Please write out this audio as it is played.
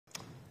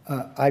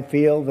I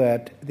feel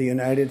that the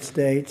United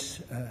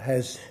States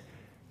has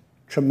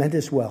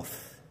tremendous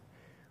wealth.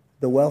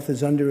 The wealth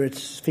is under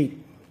its feet.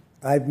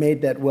 I've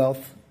made that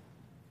wealth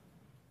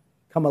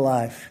come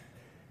alive.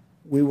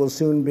 We will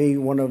soon be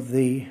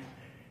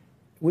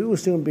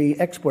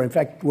exporting. In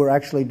fact, we're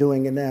actually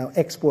doing it now,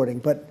 exporting.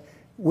 But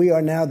we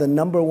are now the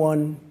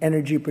 #1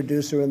 energy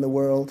producer in the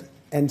world,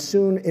 and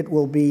soon it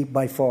will be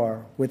by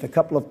far, with a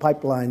couple of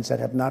pipelines that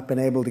have not been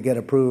able to get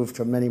approved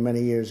for many,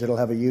 many years. It'll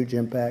have a huge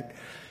impact.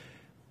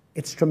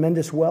 It's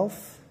tremendous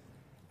wealth,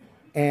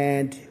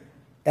 and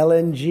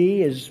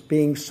LNG is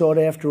being sought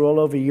after all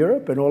over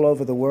Europe and all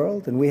over the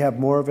world, and we have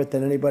more of it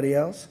than anybody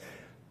else.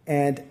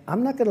 And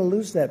I'm not going to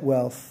lose that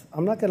wealth.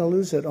 I'm not going to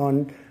lose it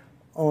on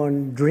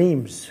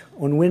dreams,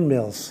 on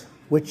windmills,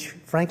 which,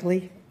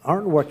 frankly,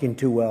 aren't working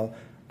too well.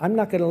 I'm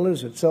not going to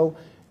lose it. So,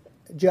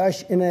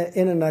 Josh, in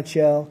a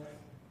nutshell,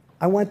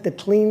 I want the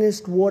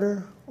cleanest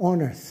water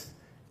on earth.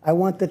 I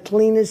want the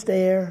cleanest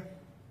air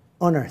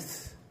on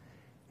earth.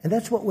 And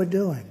that's what we're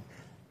doing.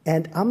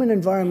 And I'm an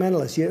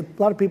environmentalist. A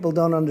lot of people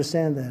don't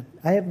understand that.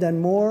 I have done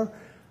more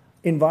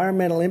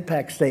environmental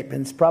impact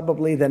statements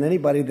probably than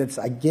anybody that's,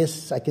 I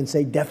guess I can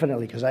say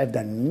definitely, because I've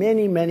done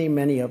many, many,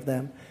 many of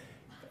them,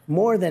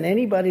 more than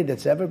anybody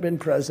that's ever been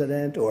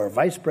president or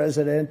vice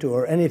president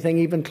or anything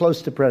even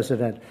close to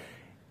president.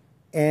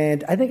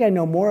 And I think I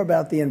know more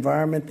about the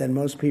environment than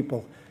most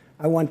people.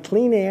 I want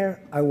clean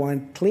air. I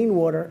want clean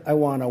water. I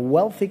want a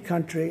wealthy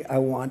country. I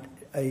want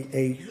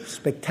a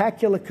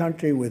spectacular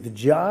country with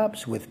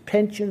jobs, with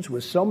pensions,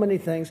 with so many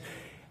things.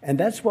 And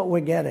that's what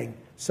we're getting.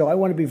 So I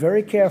want to be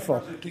very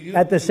careful.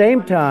 At the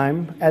same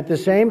time,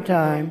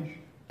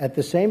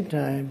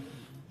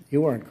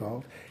 you weren't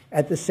called.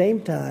 At the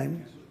same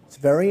time, it's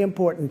very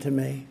important to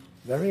me,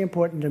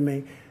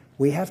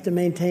 we have to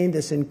maintain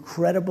this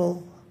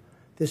incredible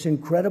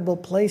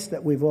place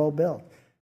that we've all built.